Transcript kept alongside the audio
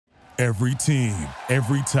Every team,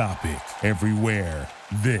 every topic, everywhere.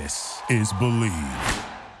 This is Believe.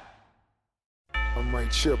 I'm Mike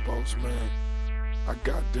Chipos, man. I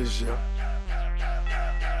got this, yeah.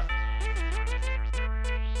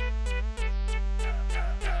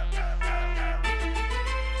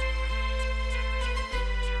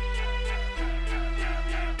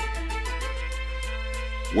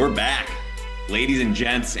 We're back. Ladies and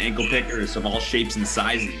gents, ankle pickers of all shapes and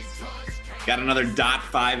sizes. Got another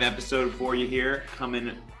 .5 episode for you here.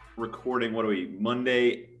 Coming, recording,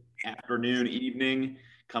 Monday afternoon, evening,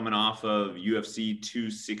 coming off of UFC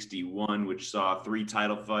 261, which saw 3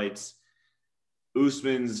 title fights.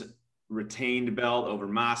 Usman's retained belt over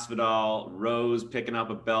Masvidal, Rose picking up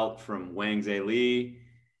a belt from Wang Zhili,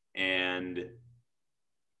 and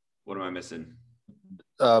what am I missing?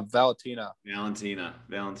 Valentina.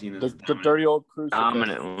 The dirty old crucifix.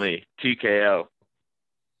 Dominantly. TKO.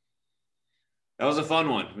 That was a fun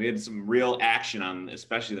one. We had some real action on,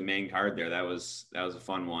 especially the main card there. That was a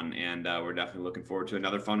fun one, and we're definitely looking forward to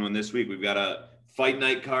another fun one this week. We've got a fight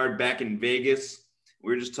night card back in Vegas.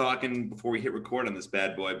 We were just talking before we hit record on this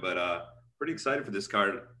bad boy, but pretty excited for this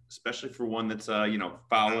card, especially for one that's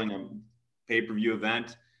following a pay-per-view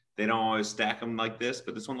event. They don't always stack them like this,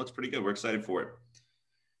 but this one looks pretty good. We're excited for it.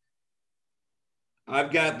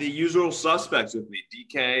 I've got the usual suspects with me,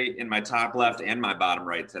 DK in my top left and my bottom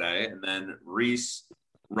right today, and then Reese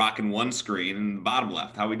rocking one screen in the bottom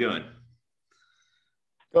left. How we doing?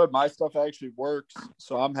 Good. My stuff actually works,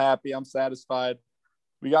 so I'm happy. I'm satisfied.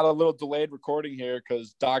 We got a little delayed recording here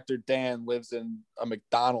because Dr. Dan lives in a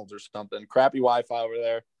McDonald's or something. Crappy Wi-Fi over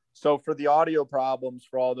there. So for the audio problems,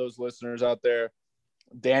 for all those listeners out there,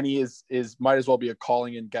 Danny is might as well be a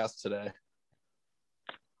calling-in guest today.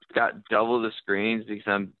 Got double the screens because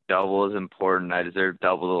I'm double as important. I deserve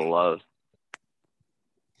double the love.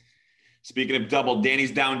 Speaking of double,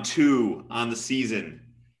 Danny's down 2 on the season.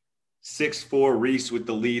 6-4 Reese with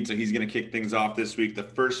the lead, so he's going to kick things off this week. The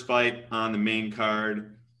first fight on the main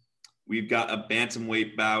card, we've got a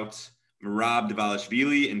bantamweight bout. Merab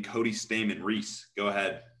Dvalishvili and Cody Stamann. Reese, go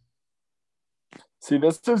ahead. See,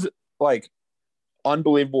 this is like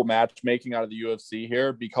unbelievable matchmaking out of the UFC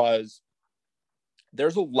here because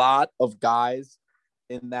there's a lot of guys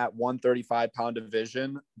in that 135-pound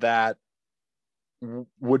division that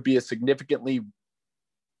would be a significantly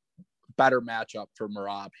better matchup for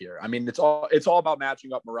Merab here. I mean, it's all about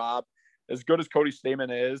matching up Merab. As good as Cody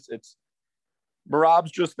Stamann is,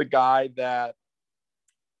 Merab's just the guy that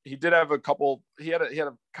he did have he had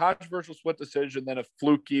a controversial split decision, then a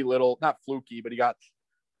not fluky, but he got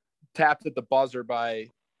tapped at the buzzer by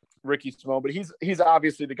Ricky Simone, but he's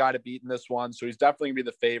obviously the guy to beat in this one, so he's definitely gonna be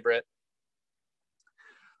the favorite.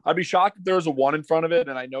 I'd be shocked if there was a 1 in front of it,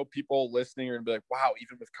 and I know people listening are gonna be like, "Wow,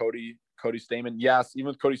 even with Cody Stamann." Yes, even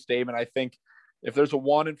with Cody Stamann, I think if there's a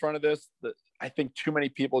 1 in front of this, I think too many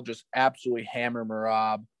people just absolutely hammer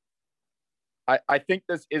Merab. I think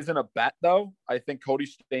this isn't a bet though. I think Cody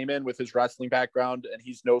Stamann, with his wrestling background, and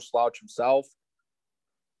he's no slouch himself,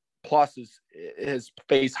 plus his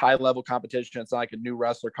face high level competition. It's not like a new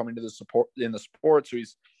wrestler coming to the sport. So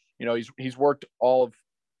he's worked all of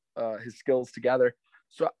his skills together.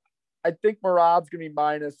 So I think Merab's gonna be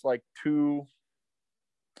minus like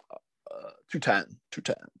 210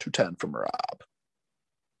 for Merab.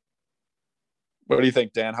 What do you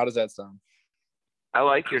think, Dan? How does that sound? I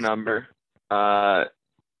like your number. For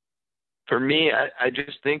me, I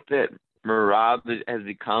just think that Merab has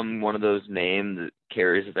become one of those names that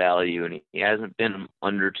carries value, and he hasn't been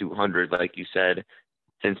under 200, like you said,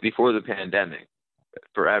 since before the pandemic,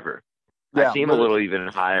 forever. Yeah, I see him a little even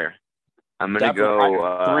higher. I'm going to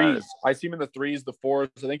go threes. I see him in the 3s, the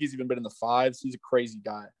 4s. I think he's even been in the 5s. He's a crazy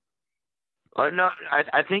guy. No,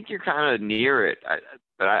 I think you're kind of near it,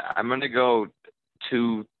 but I'm going to go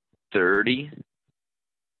 230.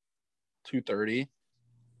 230.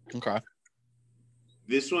 Okay.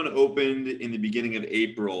 This one opened in the beginning of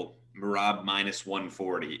April, Merab minus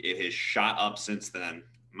 140. It has shot up since then,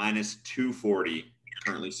 minus 240,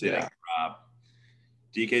 currently sitting. Yeah. Merab.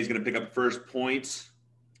 DK is going to pick up first points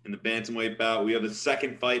in the bantamweight bout. We have the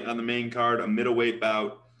second fight on the main card, a middleweight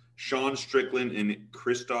bout, Sean Strickland and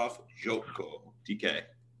Krzysztof Jotko. DK.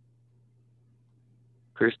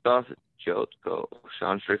 Krzysztof Jotko,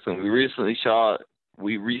 Sean Strickland. We recently saw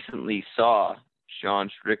Sean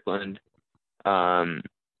Strickland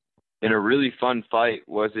in a really fun fight.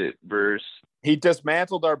 Was it versus? He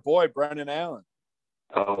dismantled our boy Brendan Allen.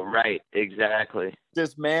 Oh, right, exactly.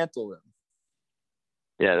 Dismantled him.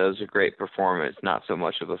 Yeah, that was a great performance. Not so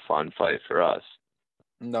much of a fun fight for us.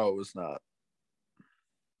 No, it was not.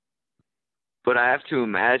 But I have to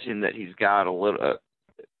imagine that he's got a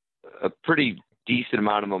a pretty decent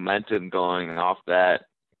amount of momentum going off that.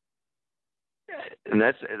 And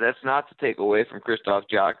that's not to take away from Krzysztof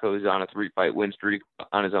Jotko, who's on a 3-fight win streak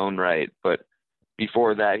on his own right. But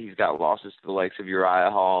before that, he's got losses to the likes of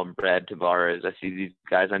Uriah Hall and Brad Tavares. I see these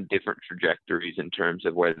guys on different trajectories in terms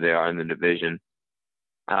of where they are in the division.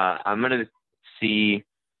 I'm going to see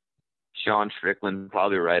Sean Strickland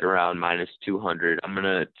probably right around -200. I'm going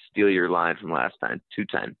to steal your line from last time,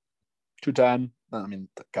 210. 210. I mean,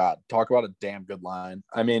 God, talk about a damn good line.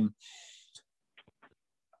 I mean,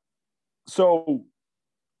 so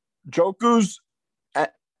Joku's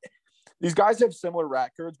these guys have similar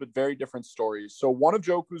records, but very different stories. So one of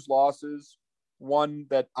Joku's losses, one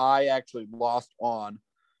that I actually lost on,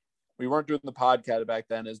 we weren't doing the podcast back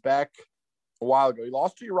then, is back a while ago. He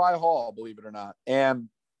lost to Uriah Hall, believe it or not. And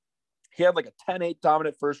he had like a 10-8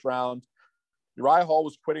 dominant first round. Uriah Hall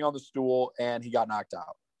was quitting on the stool, and he got knocked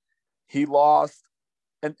out. He lost,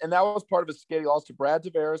 and that was part of his skid. He lost to Brad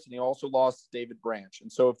Tavares, and he also lost to David Branch.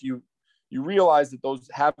 And so if you realize that those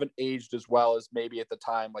haven't aged as well as maybe at the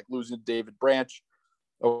time, like losing to David Branch,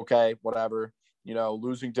 okay, whatever. You know,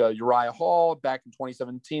 losing to Uriah Hall back in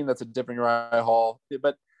 2017, that's a different Uriah Hall.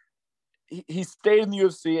 But he stayed in the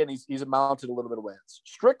UFC, and he's amounted a little bit of wins.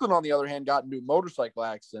 Strickland, on the other hand, got into a motorcycle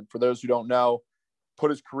accident. For those who don't know,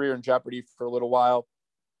 put his career in jeopardy for a little while.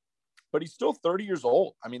 But he's still 30 years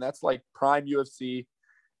old. I mean, that's like prime UFC.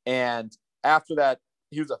 And after that,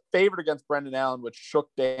 he was a favorite against Brendan Allen, which shook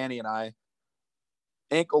Danny and I.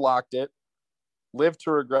 Ankle locked it, lived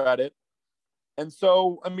to regret it. And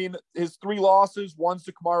so, I mean, his 3 losses, one's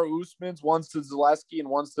to Kamaru Usman, one's to Zaleski, and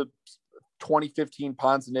one's to 2015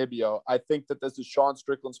 Ponzinibbio. I think that this is Sean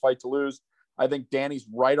Strickland's fight to lose. I think Danny's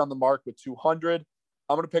right on the mark with 200.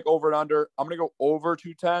 I'm going to pick over and under. I'm going to go over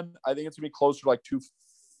 210. I think it's going to be closer to like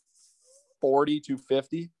 240,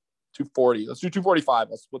 250, 240. Let's do 245.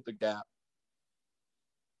 Let's split the gap.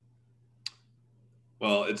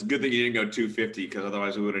 Well, it's a good thing you didn't go 250 because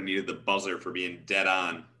otherwise we would have needed the buzzer for being dead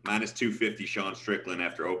on. -250 Sean Strickland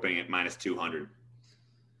after opening at -200.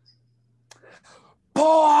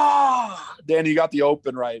 Oh, Danny, you got the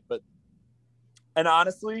open right. And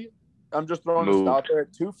honestly, I'm just throwing this out there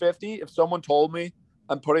at 250. If someone told me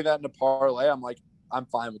I'm putting that in a parlay, I'm like, I'm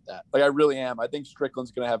fine with that. Like, I really am. I think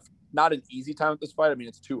Strickland's going to have not an easy time with this fight. I mean,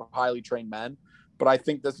 it's 2 highly trained men. But I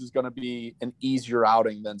think this is going to be an easier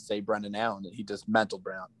outing than, say, Brendan Allen. He dismantled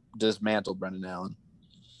Brendan Allen.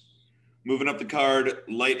 Moving up the card,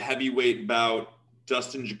 light heavyweight bout,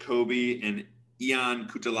 Dustin Jacoby and Ion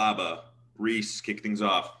Cutelaba. Reese, kick things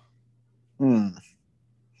off. Now,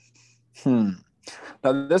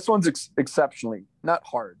 this one's exceptionally, not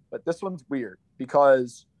hard, but this one's weird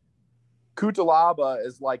because Cutelaba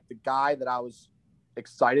is like the guy that I was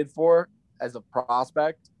excited for as a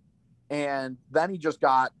prospect. And then he just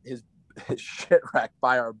got his shit wrecked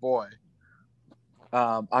by our boy,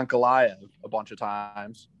 Ankalaev, a bunch of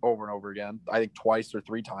times, over and over again. I think twice or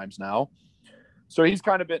 3 times now. So he's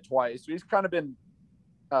kind of bit twice. So he's kind of been,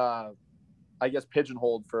 I guess,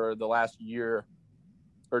 pigeonholed for the last year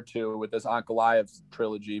or 2 with this Ankalaev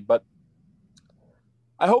trilogy. But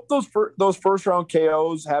I hope those first round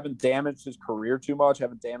KOs haven't damaged his career too much,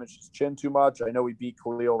 haven't damaged his chin too much. I know he beat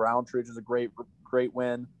Khalil Roundtree, which is a great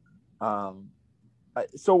win.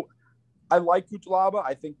 So I like Cutelaba.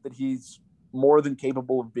 I think that he's more than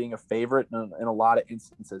capable of being a favorite in a lot of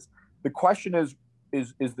instances. The question is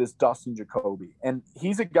this Dustin Jacoby? And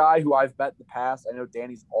he's a guy who I've bet in the past. I know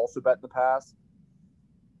Danny's also bet in the past.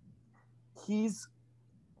 He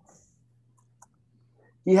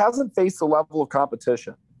hasn't faced the level of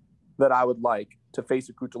competition that I would like to face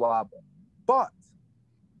a Cutelaba, but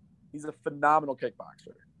he's a phenomenal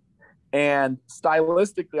kickboxer. And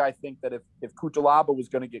stylistically, I think that if Cutelaba was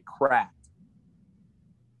going to get cracked,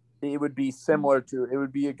 it would be similar to, it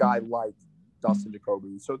would be a guy like Dustin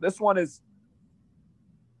Jacoby. So this one I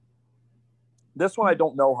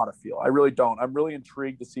don't know how to feel. I really don't. I'm really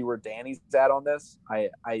intrigued to see where Danny's at on this. I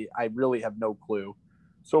really have no clue.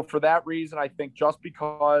 So for that reason, I think just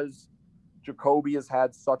because Jacoby has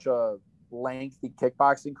had such a lengthy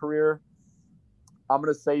kickboxing career, I'm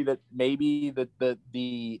going to say that maybe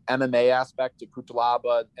the MMA aspect to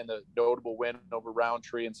Cutelaba and the notable win over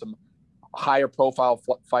Roundtree and some higher profile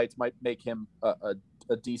fights might make him a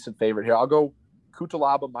decent favorite here. I'll go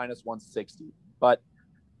Cutelaba -160, but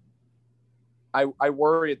I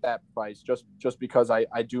worry at that price just because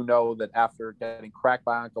I do know that after getting cracked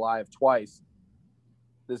by Ankalaev twice,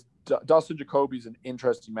 this Dustin Jacoby's an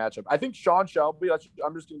interesting matchup. I think Sean Shelby,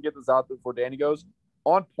 I'm just going to get this out there before Danny goes,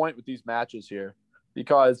 on point with these matches here,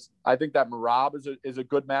 because I think that Merab is a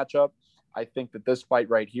good matchup. I think that this fight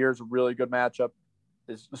right here is a really good matchup.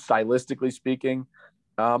 stylistically speaking.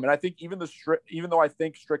 And I think even though I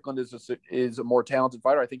think Strickland is a more talented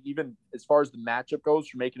fighter, I think even as far as the matchup goes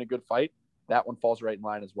for making a good fight, that one falls right in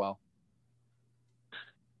line as well.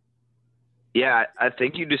 Yeah, I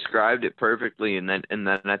think you described it perfectly, and then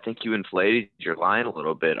I think you inflated your line a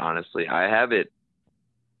little bit. Honestly, I have it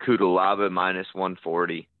Cutelaba minus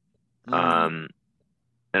 140, and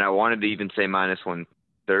I wanted to even say minus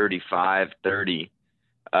 135, 30.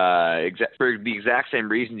 For the exact same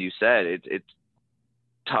reason you said, it's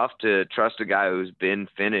tough to trust a guy who's been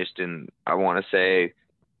finished in, I want to say,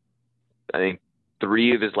 I think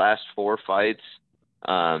 3 of his last 4 fights,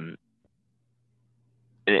 and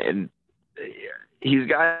he's a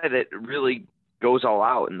guy that really goes all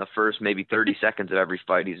out in the first maybe 30 seconds of every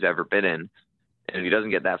fight he's ever been in. And if he doesn't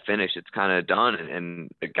get that finish, it's kind of done. And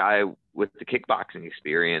a guy with the kickboxing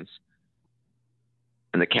experience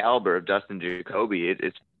and the caliber of Dustin Jacoby,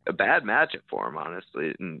 it's a bad matchup for him,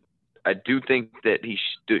 honestly. And I do think that he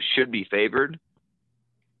should be favored,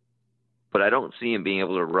 but I don't see him being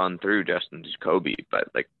able to run through Dustin Jacoby. But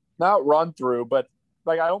not run through, but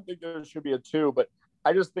I don't think there should be a 2, but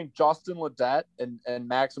I just think Justin Ledet and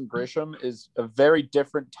Maxim Grisham is a very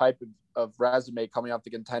different type of resume coming off the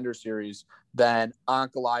Contender Series than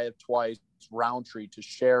Ankalaev twice, Roundtree,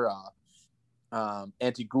 Teixeira,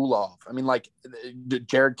 Antigulov. I mean,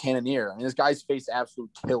 Jared Cannonier. I mean, this guy's faced absolute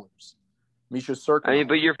killers. Misha Cirkunov. I mean,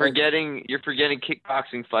 but you're forgetting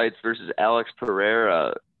kickboxing fights versus Alex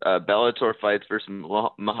Pereira, Bellator fights versus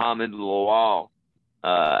Muhammad Lawal.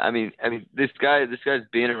 I mean, this guy's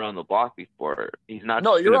been around the block before. He's not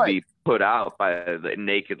going to be put out by the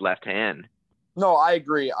naked left hand. No, I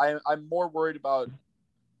agree. I'm more worried about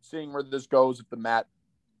seeing where this goes if the mat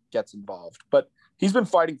gets involved. But he's been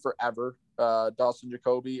fighting forever, Dustin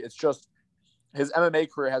Jacoby. It's just his MMA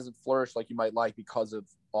career hasn't flourished like you might like because of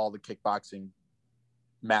all the kickboxing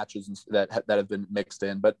matches that have been mixed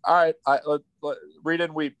in. But all right, let read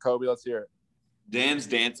and weep, Kobe. Let's hear it. Dan's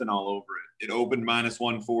dancing all over it. It opened minus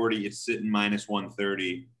 140. It's sitting minus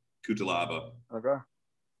 130. Cutelaba. Okay.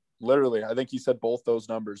 Literally, I think he said both those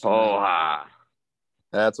numbers. Poha.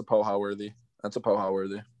 That's a Poha worthy.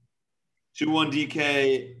 2-1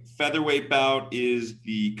 DK. Featherweight bout is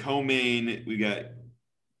the co-main. We got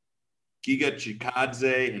Giga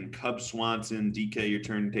Chikadze and Cub Swanson. DK, your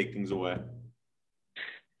turn to take things away.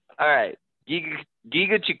 All right. Giga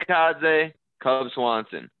Chikadze, Cub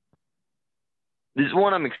Swanson. This is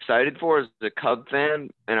one I'm excited for as a Cub fan,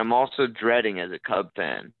 and I'm also dreading as a Cub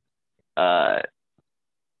fan. Cub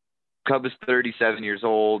is 37 years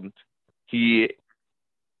old. He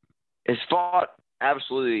has fought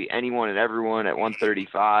absolutely anyone and everyone at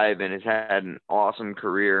 135 and has had an awesome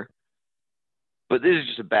career. But this is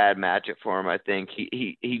just a bad matchup for him, I think.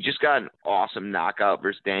 He just got an awesome knockout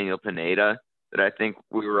versus Daniel Pineda that I think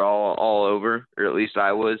we were all over, or at least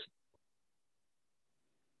I was.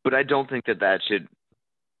 But I don't think that should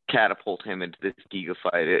catapult him into this Giga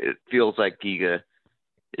fight. It feels like Giga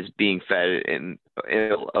is being fed in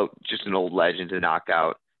just an old legend to knock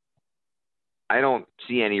out. I don't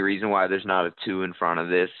see any reason why there's not a 2 in front of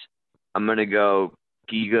this. I'm going to go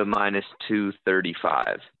Giga minus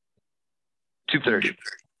 235. 230.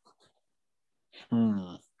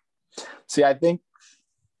 See, I think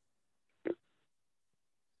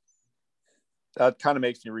that kind of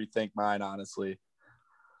makes me rethink mine, honestly.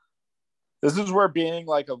 This is where being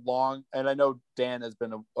and I know Dan has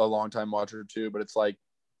been a long time watcher too, but it's like,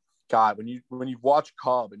 God, when you've watched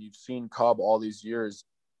Cub and you've seen Cub all these years,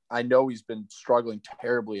 I know he's been struggling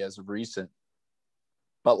terribly as of recent.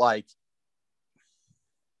 But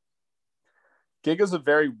Giga's a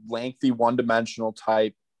very lengthy, one-dimensional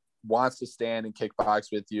type, wants to stand and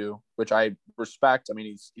kickbox with you, which I respect. I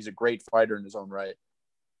mean, he's a great fighter in his own right.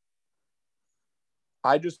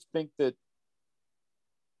 I just think that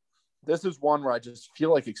this is one where I just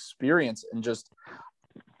feel like experience and just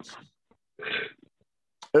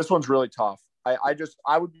this one's really tough. I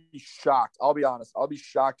would be shocked. I'll be honest. I'll be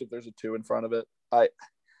shocked if there's a 2 in front of it. I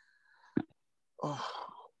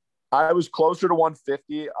was closer to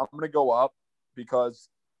 150. I'm going to go up because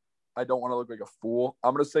I don't want to look like a fool.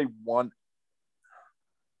 I'm going to say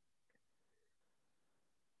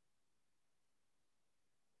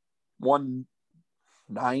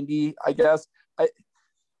 190, I guess.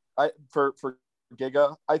 For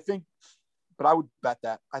Giga, I think, but I would bet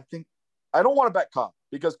that. I think I don't want to bet Cub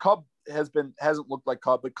because Cub hasn't looked like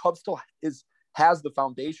Cub, but Cub still has the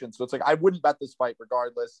foundation. So it's like I wouldn't bet this fight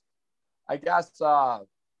regardless. I guess I'll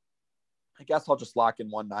just lock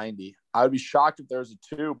in 190. I would be shocked if there's a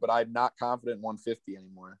 2, but I'm not confident in 150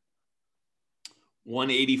 anymore.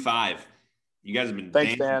 185. You guys have been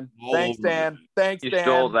Thanks, dancing Dan. all Thanks, over Dan. me. Thanks, You Dan.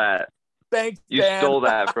 stole that. Thanks, You Dan. stole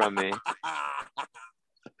that from me.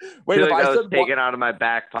 Wait, I feel if like I that was said taken out of my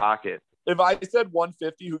back pocket. if I said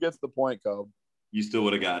 150, who gets the point, Cobb? You still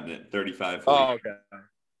would have gotten it. 35. Oh, okay.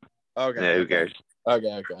 Okay. Yeah, who okay. cares?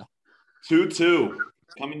 Okay. 2-2.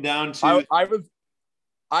 Coming down to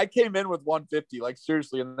I came in with 150, like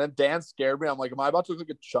seriously, and then Dan scared me. I'm like, am I about to look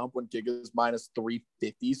like a chump when Giga's minus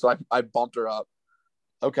 350? So I bumped her up.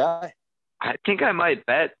 Okay. I think I might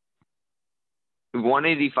bet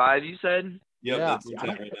 185. You said. Yep, Yeah. that's what's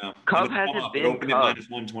at right now. Cub It'll hasn't come up. been It opened at Cub. minus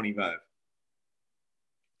 125.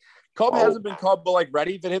 Cub Oh. hasn't been Cub, but like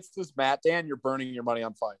ready. If it hits this mat, Dan, you're burning your money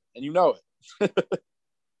on fire, and you know it.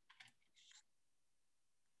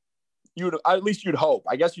 At least you'd hope.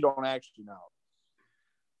 I guess you don't actually know.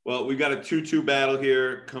 Well, we've got a 2-2 battle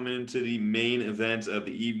here coming into the main event of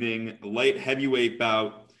the evening. The light heavyweight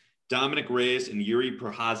bout. Dominic Reyes and Yuri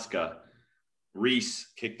Prochazka. Reese,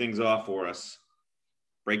 kick things off for us.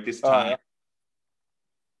 Break this tie.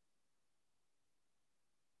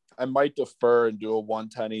 I might defer and do a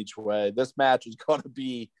 110 each way. This match is going to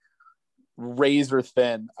be razor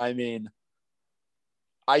thin. I mean,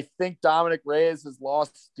 I think Dominic Reyes has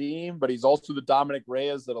lost steam, but he's also the Dominic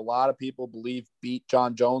Reyes that a lot of people believe beat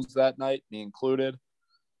John Jones that night, me included.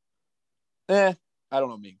 I don't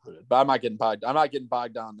know, me included, but I'm not getting bogged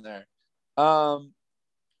down there. I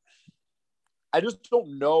just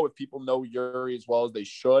don't know if people know Yuri as well as they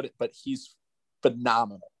should, but he's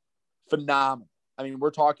phenomenal. Phenomenal. I mean,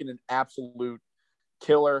 we're talking an absolute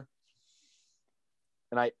killer.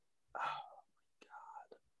 And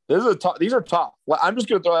these are tough. I'm just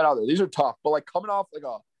going to throw that out there. These are tough. But like coming off like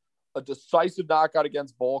a decisive knockout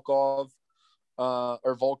against Volkov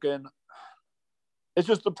or Volkan, it's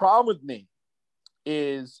just the problem with me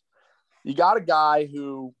is you got a guy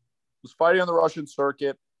who was fighting on the Russian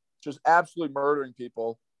circuit, just absolutely murdering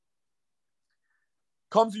people,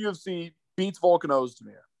 comes to UFC, beats Volkan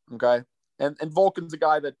Ozdemir, okay? And Volkan's a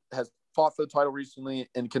guy that has fought for the title recently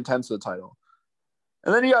and contends for the title.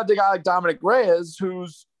 And then you got the guy like Dominic Reyes,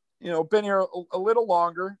 who's, been here a little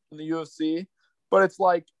longer in the UFC, but it's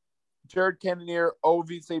like Jared Cannonier,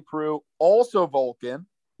 Ovince Peru, also Volkan,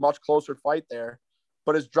 much closer fight there,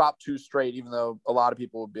 but has dropped 2 straight, even though a lot of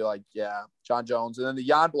people would be like, yeah, John Jones. And then the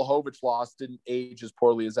Jan Blachowicz loss didn't age as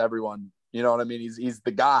poorly as everyone. You know what I mean? He's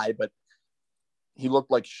the guy, but he looked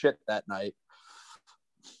like shit that night.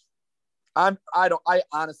 I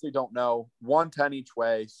honestly don't know. 110 each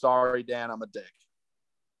way. Sorry, Dan, I'm a dick.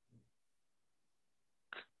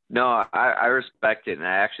 No, I respect it, and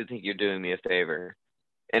I actually think you're doing me a favor.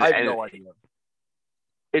 And I have no idea.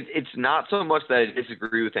 It's not so much that I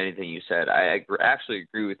disagree with anything you said. I actually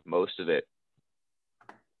agree with most of it.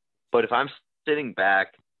 But if I'm sitting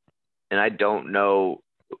back and I don't know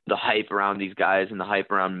the hype around these guys and the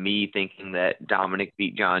hype around me thinking that Dominic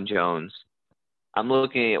beat John Jones, I'm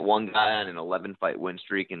looking at one guy on an 11-fight win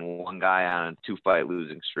streak and one guy on a 2-fight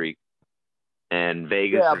losing streak. And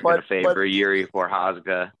Vegas is going to favor Yuri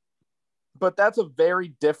Prochazka. But that's a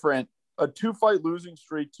very different – a 2-fight losing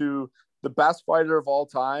streak to the best fighter of all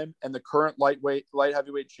time and the current light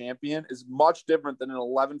heavyweight champion is much different than an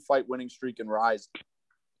 11-fight winning streak in Rise.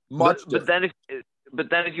 But then if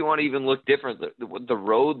you want to even look different, the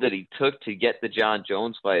road that he took to get the John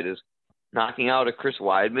Jones fight is knocking out a Chris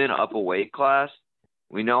Weidman up a weight class.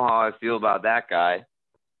 We know how I feel about that guy.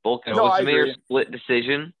 Volkan Ozdemir split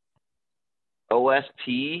decision.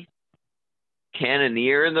 OSP,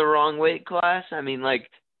 Cannonier in the wrong weight class. I mean, like,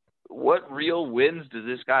 what real wins does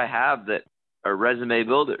this guy have that are resume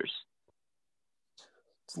builders?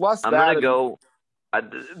 It's less. I'm going to go.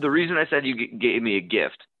 The reason I said you gave me a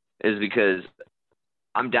gift is because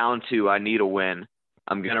I'm down to I need a win.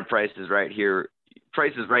 I'm going to Price is Right here.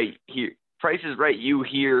 Price is Right here. Price is Right you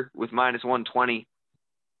here with minus 120.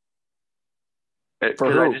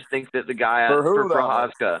 Because I just think that the guy for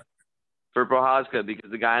Prochazka,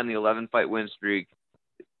 because the guy on the 11-fight win streak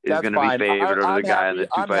is going to be favored over the guy on the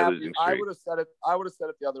 2-fight losing streak. I would have said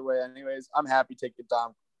it the other way anyways. I'm happy taking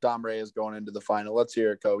Dom Reyes going into the final. Let's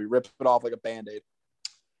hear it, Kobe. Rip it off like a Band-Aid.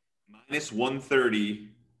 Minus 130.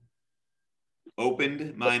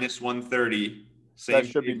 Opened minus 130. Same that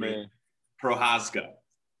should be me. Prochazka.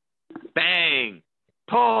 Bang!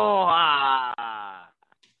 Poha!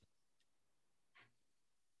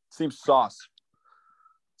 Seems sauce.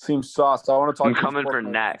 I want to talk. I'm coming for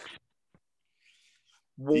next.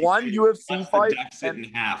 One UFC fight and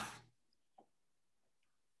in half.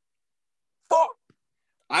 Fuck.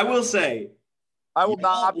 I will say, I will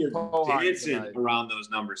not be dancing around those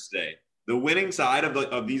numbers today. The winning side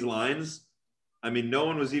of these lines, I mean, no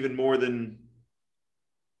one was even more than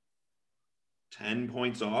 10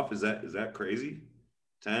 points off. Is that crazy?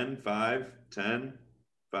 10, 5, 10,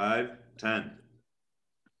 5, 10.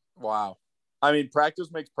 Wow. I mean,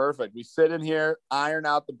 practice makes perfect. We sit in here, iron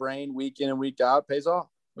out the brain week in and week out. Pays off.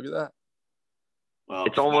 Look at that. Well,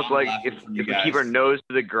 it's almost like if we keep our nose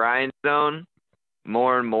to the grindstone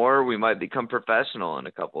more and more, we might become professional in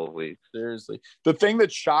a couple of weeks. Seriously. The thing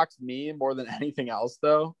that shocks me more than anything else,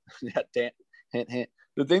 though, hint.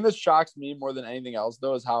 The thing that shocks me more than anything else,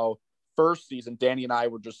 though, is how first season Danny and I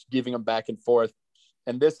were just giving them back and forth.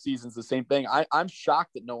 And this season's the same thing. I'm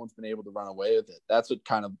shocked that no one's been able to run away with it. That's what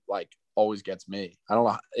kind of like always gets me. I don't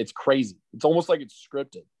know. It's crazy. It's almost like it's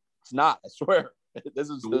scripted. It's not, I swear. This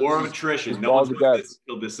is the war of attrition. No one's doing this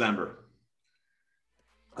until December.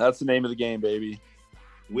 That's the name of the game, baby.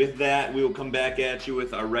 With that, we will come back at you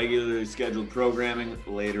with our regularly scheduled programming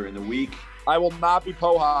later in the week. I will not be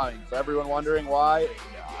po-haing. For everyone wondering why,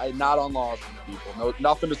 I'm not on loss from people. No,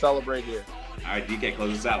 nothing to celebrate here. All right, DK,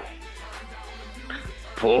 close us out.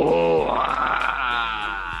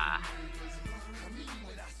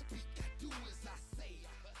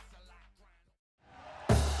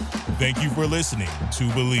 Thank you for listening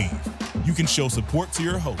to Believe. You can show support to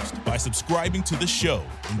your host by subscribing to the show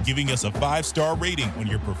and giving us a 5-star rating on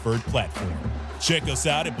your preferred platform. Check us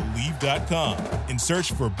out at Believe.com and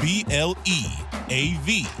search for BLEAV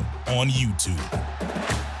on YouTube.